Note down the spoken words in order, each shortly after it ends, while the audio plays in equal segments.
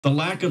The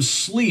lack of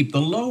sleep,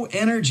 the low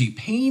energy,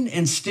 pain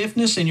and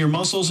stiffness in your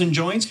muscles and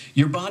joints,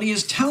 your body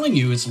is telling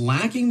you it's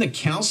lacking the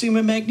calcium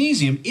and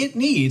magnesium it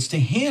needs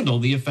to handle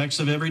the effects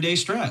of everyday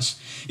stress.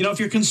 You know, if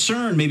you're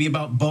concerned maybe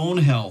about bone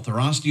health or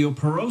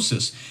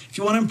osteoporosis, if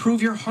you want to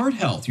improve your heart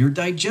health, your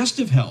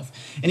digestive health,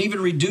 and even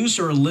reduce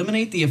or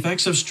eliminate the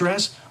effects of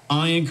stress,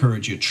 I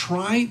encourage you,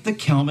 try the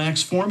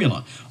CalMax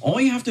formula.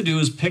 All you have to do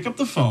is pick up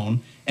the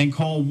phone and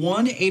call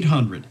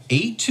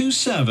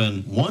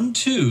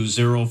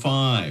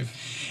 1-800-827-1205.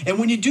 And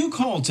when you do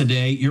call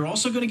today, you're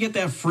also going to get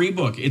that free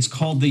book. It's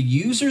called The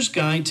User's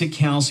Guide to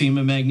Calcium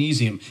and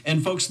Magnesium.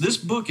 And folks, this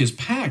book is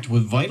packed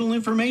with vital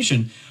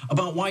information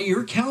about why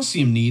your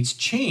calcium needs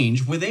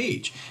change with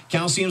age.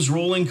 Calcium's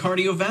role in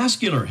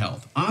cardiovascular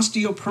health,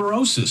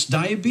 osteoporosis,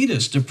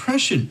 diabetes,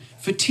 depression,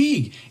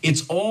 fatigue.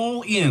 It's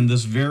all in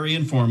this very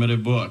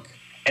informative book.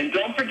 And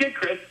don't forget,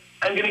 Chris,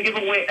 I'm going to give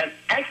away an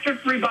extra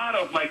free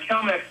bottle of my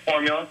CalMax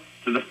formula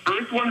to the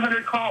first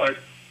 100 callers.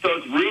 So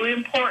it's really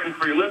important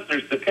for your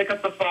listeners to pick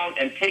up the phone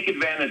and take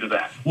advantage of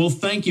that. Well,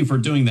 thank you for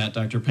doing that,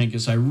 Dr.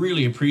 Pincus. I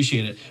really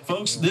appreciate it.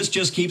 Folks, this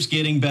just keeps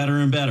getting better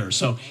and better.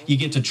 So you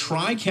get to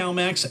try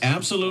CalMax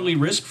absolutely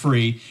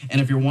risk-free.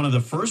 And if you're one of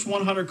the first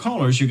 100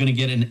 callers, you're going to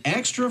get an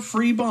extra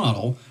free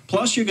bottle.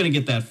 Plus, you're going to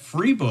get that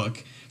free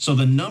book. So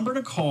the number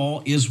to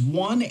call is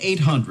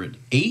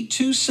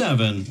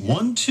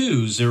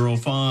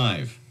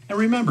 1-800-827-1205. And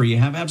remember, you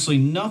have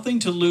absolutely nothing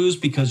to lose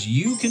because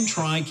you can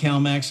try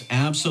CalMax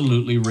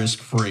absolutely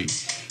risk-free.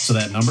 So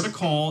that number to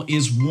call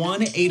is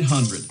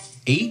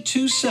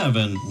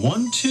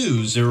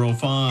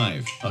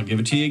 1-800-827-1205. I'll give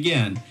it to you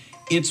again.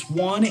 It's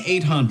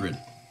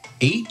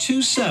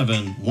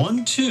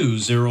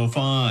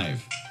 1-800-827-1205.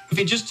 If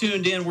you just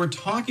tuned in, we're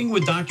talking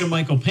with Dr.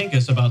 Michael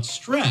Pincus about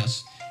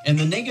stress and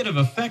the negative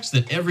effects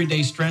that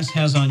everyday stress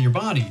has on your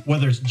body,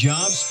 whether it's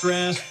job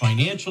stress,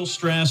 financial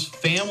stress,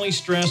 family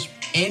stress,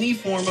 any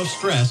form of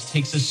stress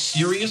takes a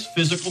serious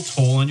physical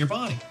toll on your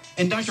body.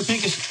 And Dr.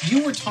 Pincus,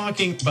 you were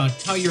talking about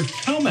how your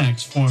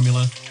CalMax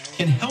formula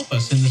can help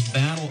us in this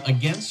battle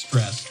against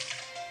stress.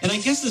 And I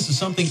guess this is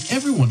something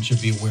everyone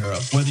should be aware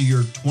of, whether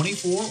you're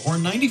 24 or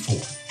 94.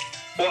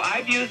 Well,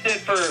 I've used it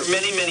for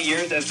many, many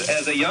years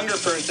as a younger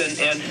person,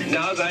 and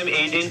now as I'm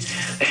aging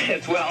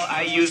as well,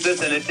 I use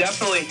this, and it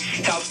definitely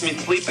helps me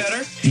sleep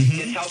better.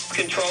 It helps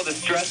control the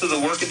stress of the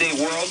workaday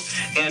world,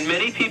 and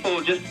many people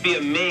will just be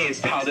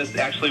amazed how this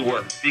actually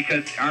works,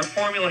 because our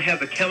formula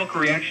has a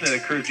chemical reaction that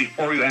occurs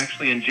before you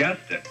actually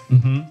ingest it.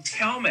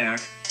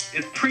 CalMax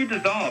is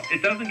pre-dissolved.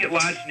 It doesn't get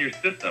lodged in your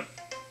system.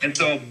 And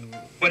so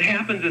what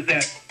happens is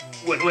that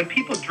when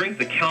people drink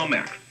the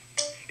CalMax,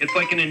 it's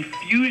like an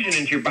infusion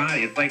into your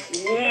body. It's like,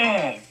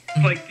 whoa,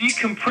 it's like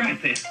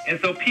decompressing. And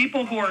so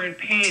people who are in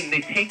pain,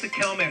 they take the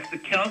CalMax, the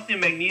calcium,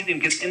 magnesium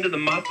gets into the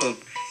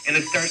muscles, and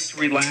it starts to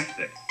relax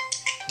it.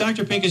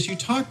 Dr. Pincus, you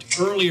talked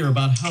earlier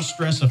about how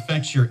stress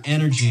affects your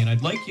energy, and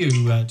I'd like you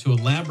to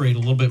elaborate a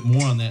little bit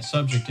more on that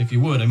subject, if you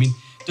would. I mean,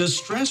 does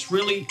stress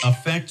really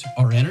affect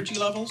our energy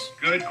levels?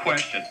 Good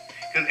question.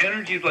 Because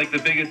energy is like the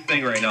biggest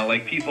thing right now.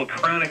 Like people,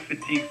 chronic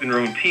fatigue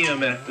syndrome,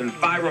 PMS, and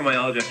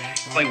fibromyalgia.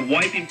 It's like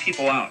wiping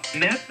people out.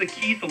 And that's the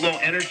key to low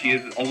energy,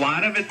 is a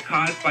lot of it's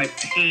caused by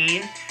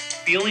pain,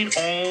 feeling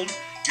old,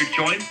 your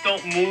joints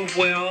don't move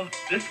well.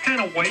 This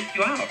kind of wipes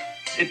you out.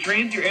 It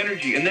drains your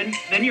energy. And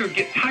then you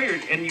get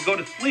tired and you go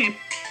to sleep.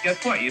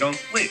 Guess what? You don't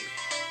sleep.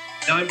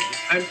 Now,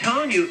 I'm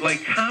telling you,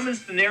 like common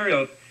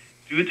scenarios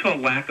due to a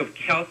lack of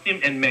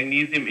calcium and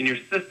magnesium in your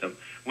system.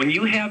 When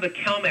you have the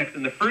CalMax,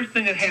 and the first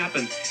thing that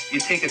happens, you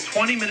take it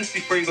 20 minutes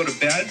before you go to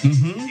bed,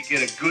 you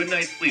get a good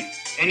night's sleep,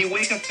 and you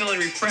wake up feeling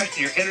refreshed,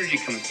 and your energy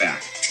comes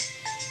back.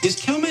 Is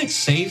CalMax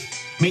safe?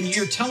 I mean,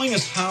 you're telling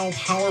us how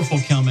powerful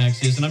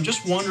CalMax is, and I'm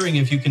just wondering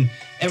if you can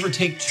ever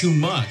take too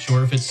much,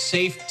 or if it's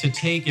safe to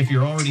take if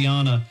you're already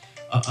on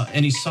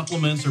any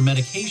supplements or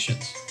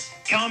medications.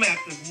 CalMax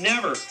has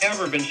never,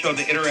 ever been shown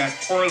to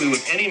interact poorly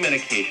with any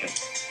medication.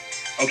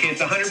 Okay,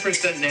 it's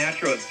 100%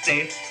 natural, it's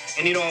safe.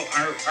 And you know,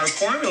 our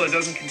formula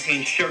doesn't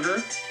contain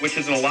sugar, which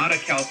is in a lot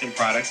of calcium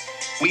products,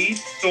 wheat,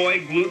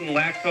 soy, gluten,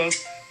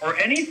 lactose, or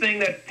anything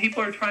that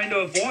people are trying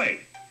to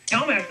avoid.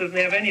 CalMax doesn't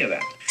have any of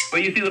that.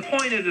 But you see, the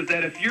point is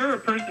that if you're a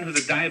person who's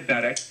a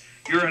diabetic,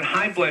 you're on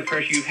high blood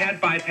pressure, you've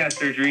had bypass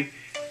surgery,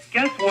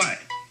 guess what?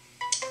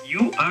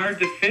 You are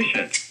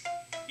deficient.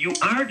 You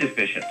are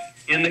deficient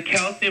in the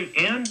calcium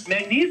and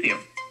magnesium.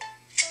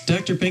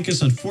 Dr.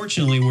 Pincus,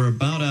 unfortunately, we're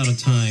about out of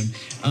time.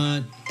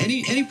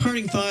 Any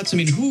parting thoughts? I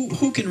mean,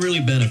 who can really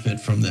benefit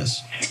from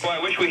this? Well, I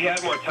wish we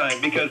had more time,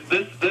 because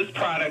this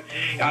product,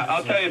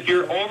 I'll tell you, if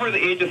you're over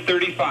the age of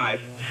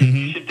 35,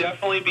 you should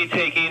definitely be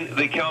taking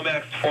the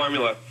CalMax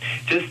formula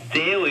just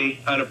daily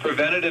on a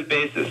preventative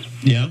basis.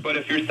 Yeah. But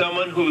if you're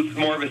someone who's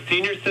more of a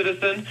senior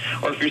citizen,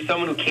 or if you're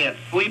someone who can't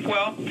sleep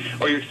well,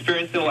 or you're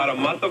experiencing a lot of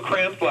muscle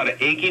cramps, a lot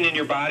of aching in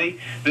your body,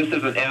 this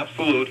is an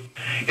absolute.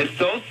 It's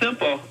so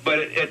simple, but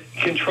it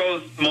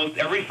controls most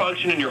every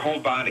function in your whole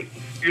body.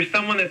 You're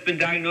someone that's been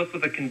diagnosed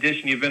with a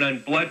condition, you've been on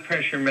blood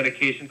pressure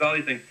medications, all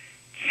these things.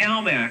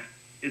 CalMax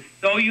is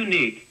so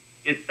unique.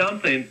 It's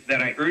something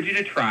that I urge you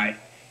to try.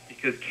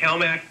 because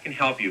CalMax can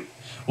help you.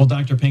 Well,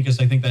 Dr. Pincus,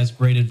 I think that's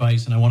great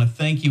advice, and I want to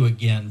thank you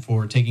again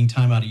for taking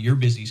time out of your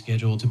busy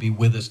schedule to be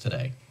with us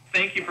today.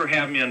 Thank you for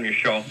having me on your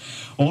show.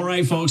 All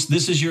right, folks,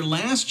 this is your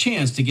last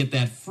chance to get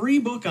that free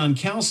book on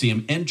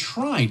calcium and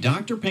try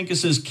Dr.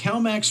 Pincus's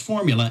CalMax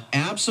formula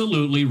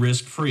absolutely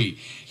risk-free.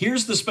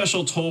 Here's the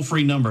special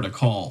toll-free number to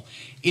call.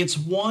 It's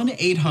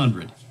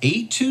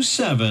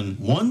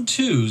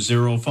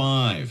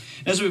 1-800-827-1205.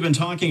 As we've been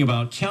talking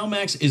about,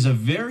 CalMax is a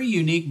very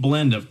unique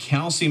blend of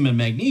calcium and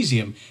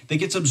magnesium that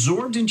gets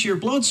absorbed into your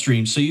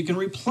bloodstream so you can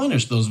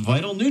replenish those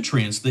vital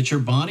nutrients that your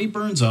body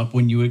burns up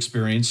when you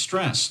experience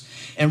stress.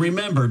 And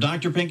remember,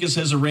 Dr. Pincus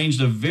has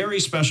arranged a very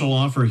special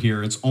offer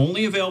here. It's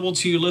only available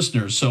to you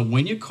listeners, so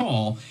when you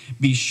call,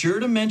 be sure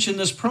to mention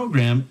this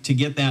program to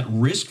get that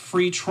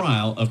risk-free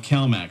trial of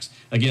CalMax.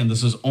 Again,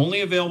 this is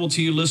only available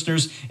to you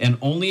listeners and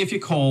only if you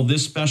call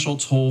this special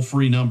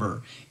toll-free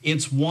number.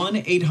 It's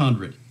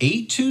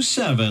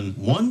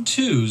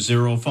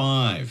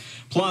 1-800-827-1205.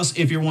 Plus,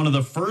 if you're one of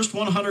the first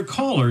 100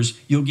 callers,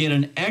 you'll get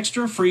an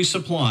extra free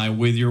supply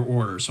with your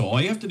order. So all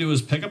you have to do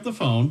is pick up the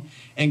phone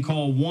and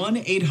call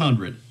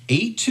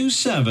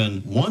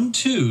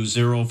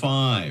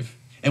 1-800-827-1205.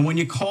 And when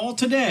you call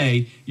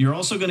today, you're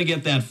also going to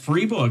get that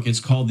free book. It's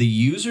called The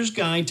User's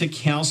Guide to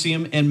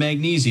Calcium and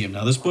Magnesium.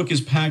 Now, this book is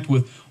packed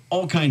with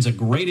all kinds of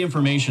great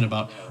information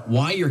about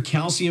why your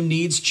calcium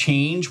needs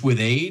change with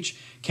age,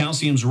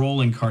 calcium's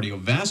role in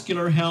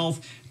cardiovascular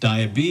health,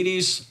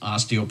 diabetes,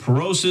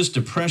 osteoporosis,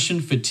 depression,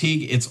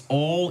 fatigue. It's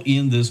all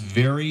in this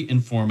very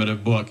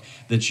informative book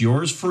that's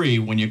yours free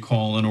when you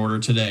call and order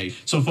today.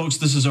 So, folks,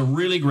 this is a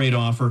really great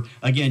offer.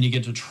 Again, you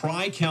get to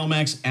try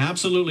CalMax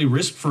absolutely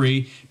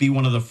risk-free. Be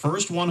one of the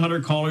first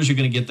 100 callers. You're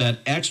going to get that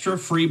extra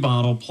free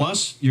bottle,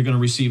 plus you're going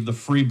to receive the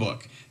free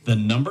book. The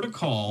number to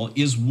call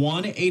is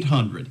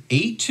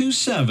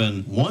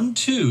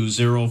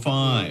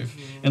 1-800-827-1205.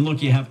 And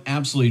look, you have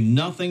absolutely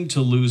nothing to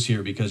lose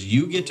here because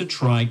you get to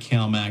try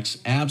CalMax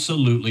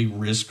absolutely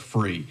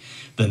risk-free.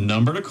 The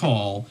number to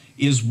call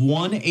is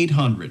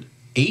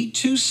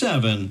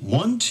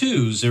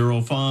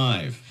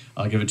 1-800-827-1205.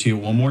 I'll give it to you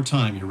one more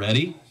time. You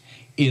ready?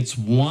 It's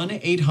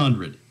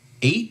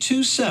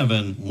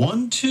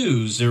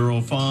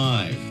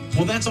 1-800-827-1205.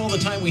 Well, that's all the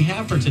time we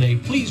have for today.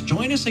 Please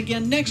join us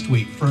again next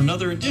week for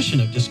another edition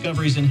of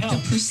Discoveries in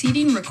Health. The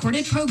preceding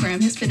recorded program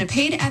has been a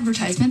paid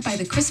advertisement by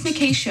The Chris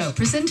McKay Show,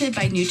 presented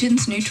by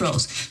Newton's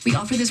Neutrals. We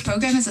offer this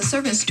program as a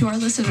service to our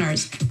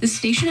listeners. This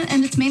station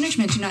and its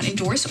management do not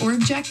endorse or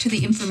object to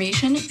the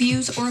information,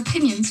 views, or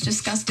opinions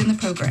discussed in the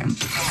program.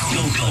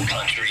 Go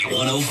Country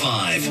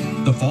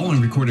 105. The following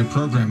recorded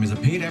program is a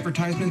paid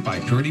advertisement by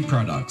Purity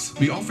Products.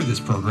 We offer this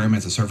program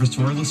as a service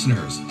to our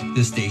listeners.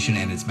 This station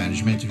and its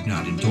management do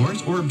not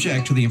endorse or object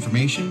to the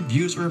information,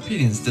 views, or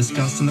opinions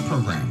discussed in the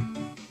program.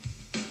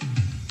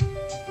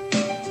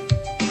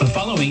 The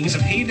following is a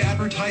paid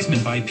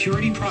advertisement by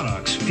Purity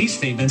Products. These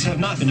statements have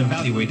not been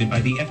evaluated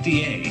by the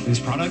FDA. This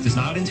product is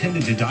not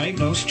intended to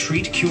diagnose,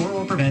 treat, cure,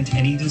 or prevent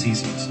any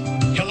diseases.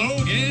 Hello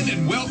again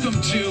and welcome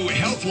to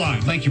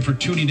Healthline. Thank you for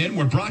tuning in.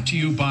 We're brought to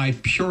you by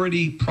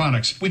Purity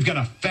Products. We've got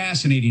a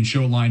fascinating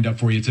show lined up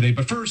for you today,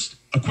 but first,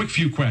 a quick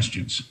few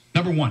questions.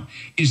 Number one,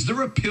 is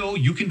there a pill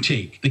you can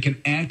take that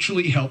can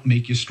actually help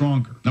make you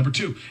stronger? Number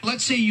two,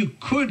 let's say you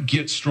could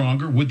get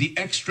stronger. Would the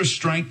extra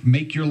strength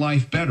make your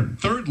life better?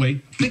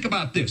 Thirdly, think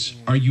about this.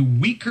 Are you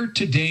weaker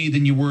today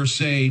than you were,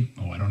 say,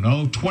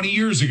 20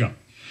 years ago?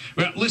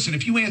 Well, listen,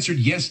 if you answered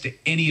yes to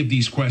any of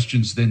these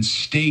questions, then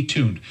stay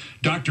tuned.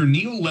 Dr.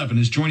 Neil Levin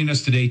is joining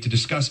us today to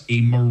discuss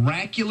a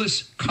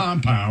miraculous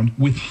compound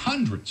with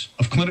hundreds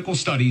of clinical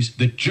studies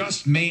that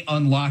just may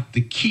unlock the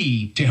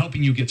key to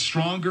helping you get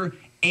stronger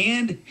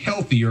and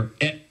healthier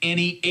at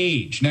any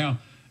age. Now,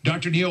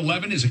 Dr. Neil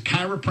Levin is a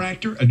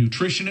chiropractor, a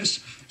nutritionist,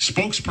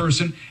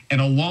 spokesperson,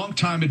 and a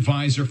longtime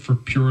advisor for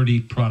Purity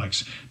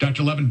Products.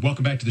 Dr. Levin,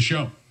 welcome back to the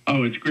show.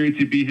 Oh, it's great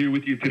to be here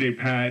with you today,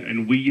 Pat,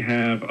 and we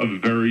have a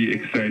very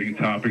exciting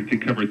topic to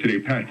cover today,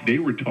 Pat. Today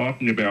we're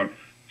talking about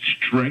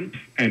strength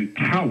and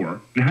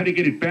power and how to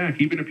get it back,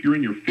 even if you're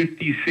in your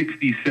 50s,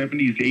 60s,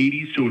 70s,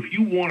 80s. So if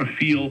you want to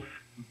feel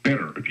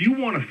better, if you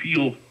want to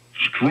feel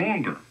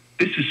stronger,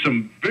 this is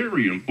some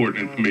very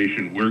important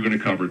information we're going to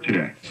cover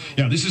today.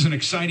 Yeah, this is an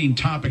exciting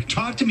topic.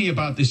 Talk to me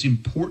about this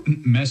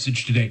important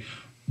message today.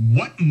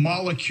 What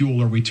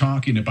molecule are we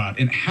talking about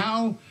and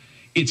how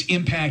it's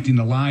impacting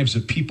the lives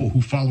of people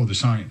who follow the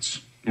science?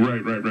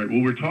 Right. Well,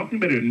 we're talking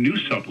about a new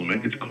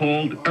supplement. It's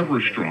called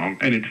EverStrong,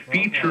 and it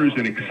features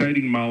an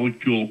exciting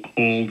molecule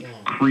called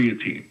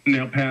creatine.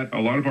 Now, Pat, a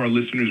lot of our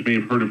listeners may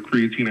have heard of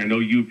creatine. I know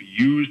you've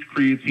used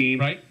creatine.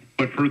 Right.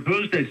 But for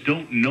those that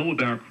don't know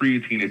about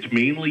creatine, it's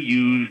mainly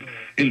used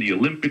in the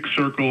Olympic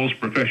circles,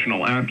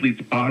 professional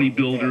athletes,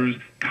 bodybuilders,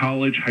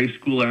 college, high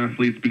school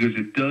athletes, because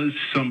it does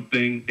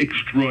something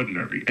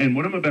extraordinary. And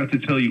what I'm about to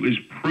tell you is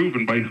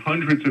proven by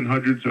hundreds and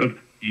hundreds of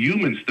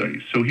human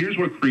studies. So here's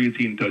what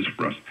creatine does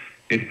for us.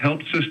 It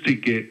helps us to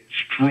get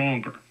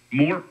stronger,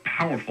 more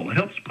powerful. It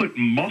helps put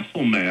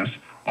muscle mass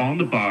on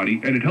the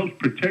body, and it helps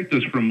protect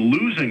us from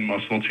losing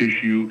muscle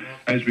tissue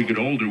as we get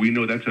older. We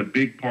know that's a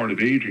big part of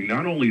aging.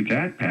 Not only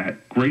that,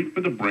 Pat, great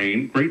for the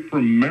brain, great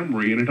for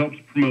memory, and it helps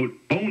promote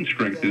bone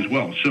strength as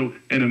well. So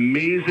an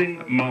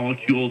amazing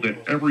molecule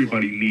that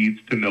everybody needs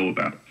to know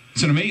about.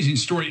 It's an amazing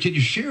story. Can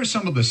you share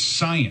some of the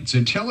science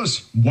and tell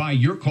us why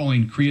you're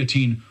calling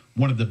creatine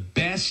one of the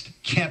best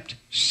kept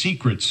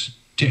secrets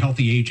to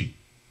healthy aging?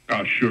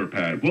 Sure,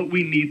 Pat. What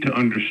we need to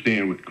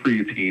understand with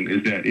creatine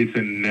is that it's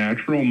a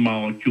natural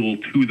molecule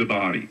to the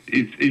body.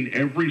 It's in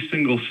every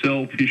single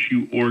cell,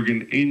 tissue,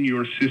 organ in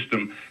your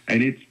system,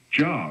 and its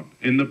job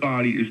in the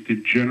body is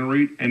to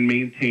generate and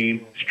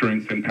maintain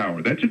strength and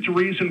power. That's its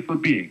reason for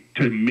being,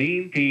 to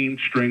maintain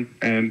strength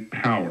and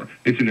power.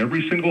 It's in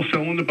every single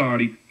cell in the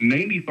body.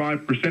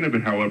 95% of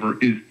it, however,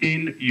 is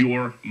in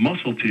your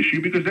muscle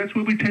tissue because that's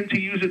where we tend to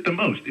use it the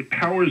most. It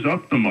powers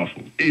up the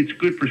muscles. It's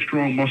good for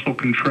strong muscle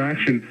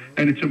contraction,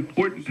 and it's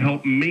important to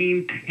help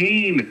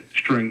maintain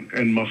strength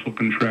and muscle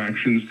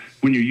contractions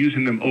when you're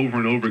using them over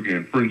and over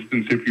again. For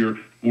instance, if you're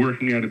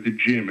working out at the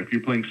gym, if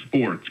you're playing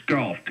sports,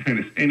 golf,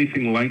 tennis,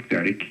 anything like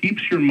that, it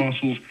keeps your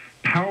muscles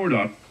powered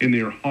up in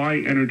their high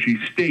energy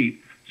state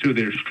so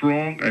they're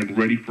strong and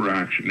ready for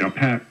action. Now,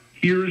 Pat,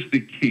 here's the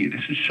key.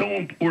 This is so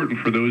important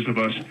for those of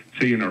us,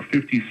 say, in our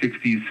 50s,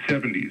 60s,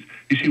 70s.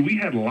 You see, we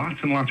had lots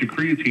and lots of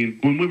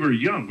creatine when we were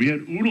young. We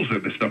had oodles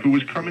of this stuff. It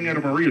was coming out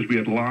of our ears. We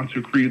had lots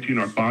of creatine.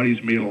 Our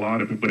bodies made a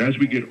lot of it. But as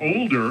we get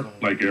older,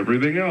 like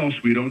everything else,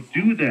 we don't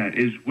do that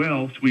as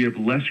well, so we have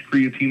less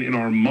creatine in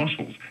our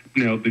muscles.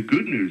 Now, the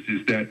good news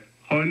is that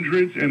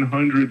hundreds and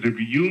hundreds of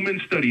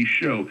human studies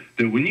show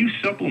that when you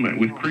supplement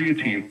with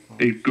creatine,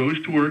 it goes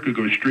to work, it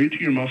goes straight to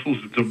your muscles,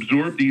 it's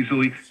absorbed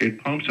easily,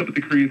 it pumps up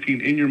the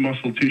creatine in your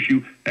muscle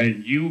tissue,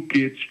 and you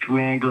get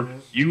stronger,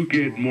 you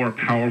get more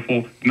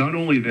powerful. Not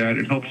only that,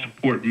 it helps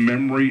support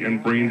memory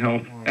and brain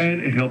health,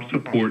 and it helps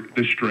support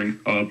the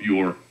strength of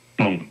your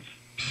bones.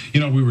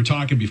 You know, we were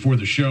talking before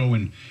the show,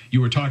 and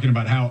you were talking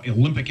about how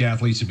Olympic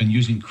athletes have been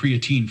using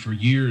creatine for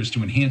years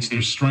to enhance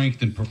their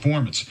strength and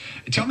performance.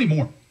 Tell me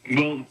more.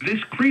 Well, this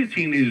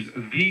creatine is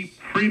the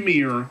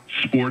premier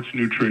sports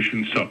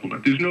nutrition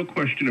supplement. There's no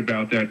question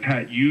about that.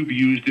 Pat, you've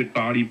used it.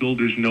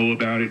 Bodybuilders know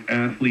about it.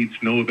 Athletes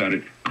know about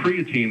it.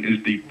 Creatine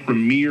is the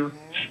premier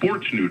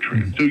sports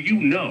nutrient. So you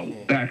know,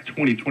 back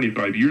 20,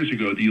 25 years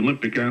ago, the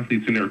Olympic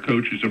athletes and their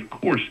coaches, of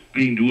course,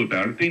 they knew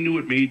about it. They knew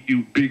it made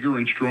you bigger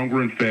and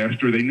stronger and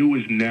faster. They knew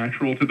it was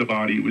natural to the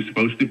body. It was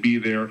supposed to be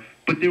there.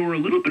 But they were a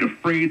little bit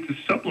afraid to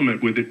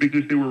supplement with it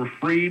because they were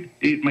afraid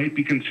it might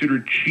be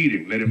considered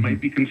cheating, that it might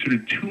be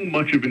considered too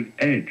much of an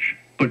edge.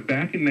 But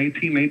back in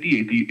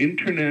 1998, the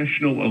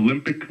International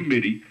Olympic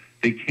Committee,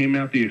 they came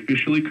out, they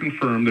officially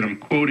confirmed that, I'm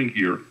quoting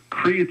here,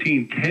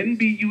 creatine can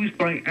be used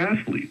by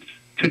athletes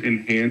to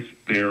enhance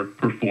their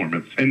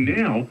performance. And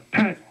now,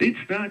 Pat,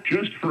 it's not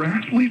just for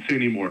athletes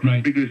anymore,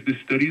 right, because the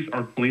studies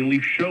are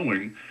plainly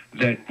showing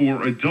that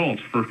for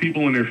adults, for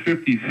people in their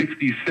 50s,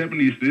 60s,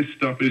 70s, this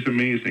stuff is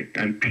amazing.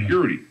 And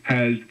Purity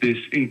has this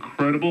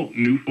incredible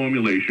new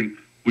formulation.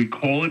 We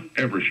call it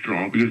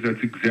EverStrong because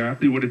that's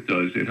exactly what it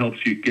does. It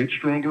helps you get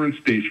stronger and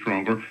stay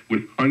stronger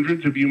with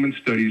hundreds of human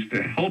studies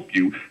to help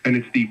you. And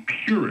it's the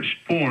purest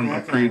form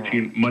of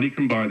creatine money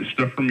can buy. The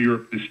stuff from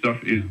Europe, this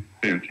stuff is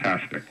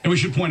fantastic. And we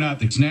should point out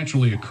that it's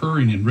naturally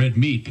occurring in red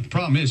meat. But the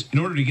problem is, in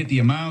order to get the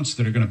amounts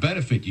that are going to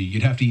benefit you,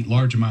 you'd have to eat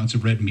large amounts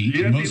of red meat.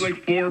 You have to eat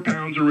like 4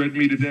 pounds of red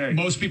meat a day.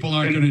 Most people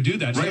aren't going to do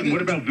that. Right. So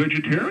what about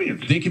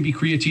vegetarians? They can be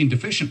creatine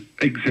deficient.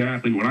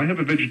 Exactly. When I have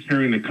a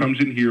vegetarian that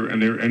comes in here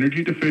and they're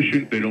energy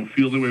deficient, they don't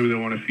feel the way they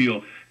want to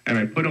feel, and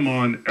I put them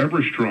on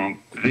EverStrong,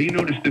 they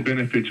notice the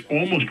benefits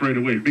almost right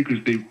away because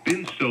they've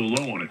been so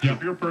low on it. So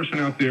if you're a person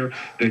out there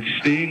that's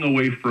staying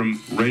away from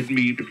red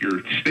meat, if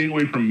you're staying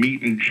away from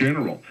meat in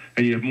general,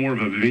 and you have more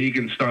of a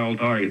vegan-style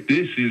diet,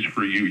 this is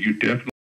for you. You definitely